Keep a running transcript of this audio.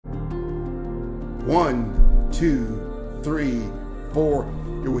1, 2, 3, 4.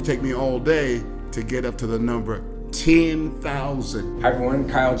 It would take me all day to get up to the number 10,000. Hi everyone,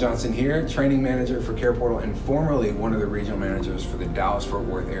 Kyle Johnson here, training manager for CarePortal and formerly one of the regional managers for the Dallas-Fort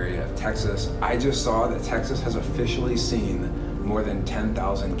Worth area of Texas. I just saw that Texas has officially seen more than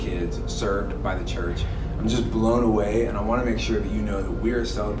 10,000 kids served by the church. I'm just blown away, and I want to make sure that you know that we are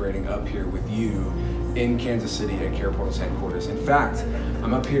celebrating up here with you in Kansas City at CarePortal's headquarters. In fact,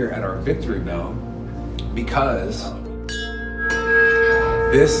 I'm up here at our Victory Bell because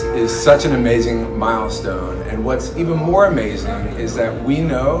this is such an amazing milestone, and what's even more amazing is that we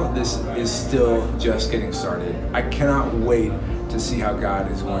know this is still just getting started. I cannot wait to see how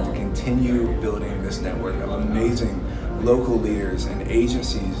God is going to continue building this network of amazing local leaders and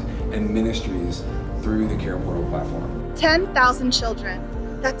agencies and ministries through the CarePortal platform. 10,000 children.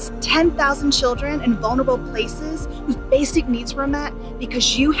 That's 10,000 children in vulnerable places whose basic needs were met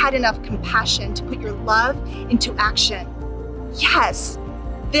because you had enough compassion to put your love into action. Yes,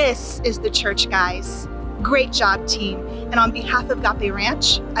 this is the church, guys. Great job, team. And on behalf of Gape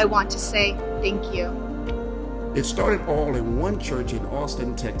Ranch, I want to say thank you. It started all in one church in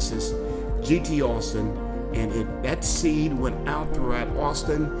Austin, Texas, GT Austin, and that seed went out throughout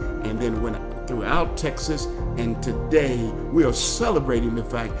Austin and then went throughout Texas, and today we are celebrating the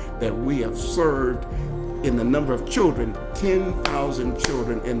fact that we have served in the number of children, 10,000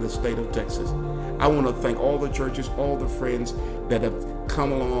 children in the state of Texas. I want to thank all the churches, all the friends that have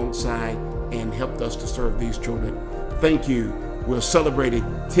come alongside and helped us to serve these children. Thank you. We're celebrating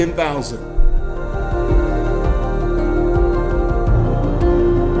 10,000.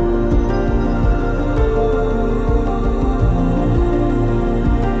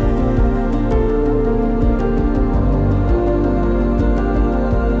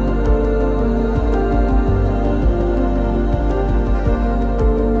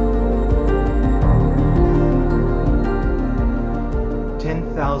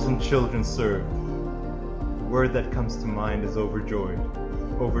 Children served. The word that comes to mind is overjoyed.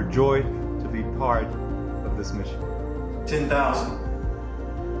 Overjoyed to be part of this mission. 10,000.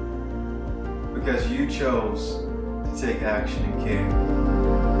 Because you chose to take action and care.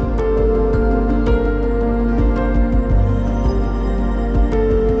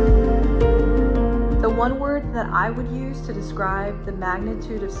 The one word that I would use to describe the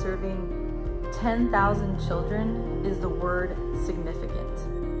magnitude of serving 10,000 children is the word significant.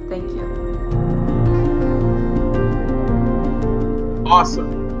 Thank you.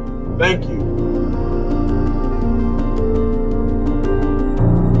 Awesome. Thank you.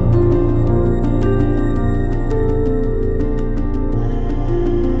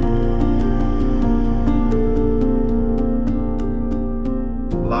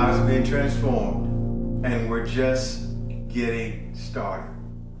 Lives are being transformed, and we're just getting started.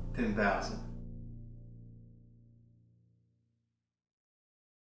 10,000.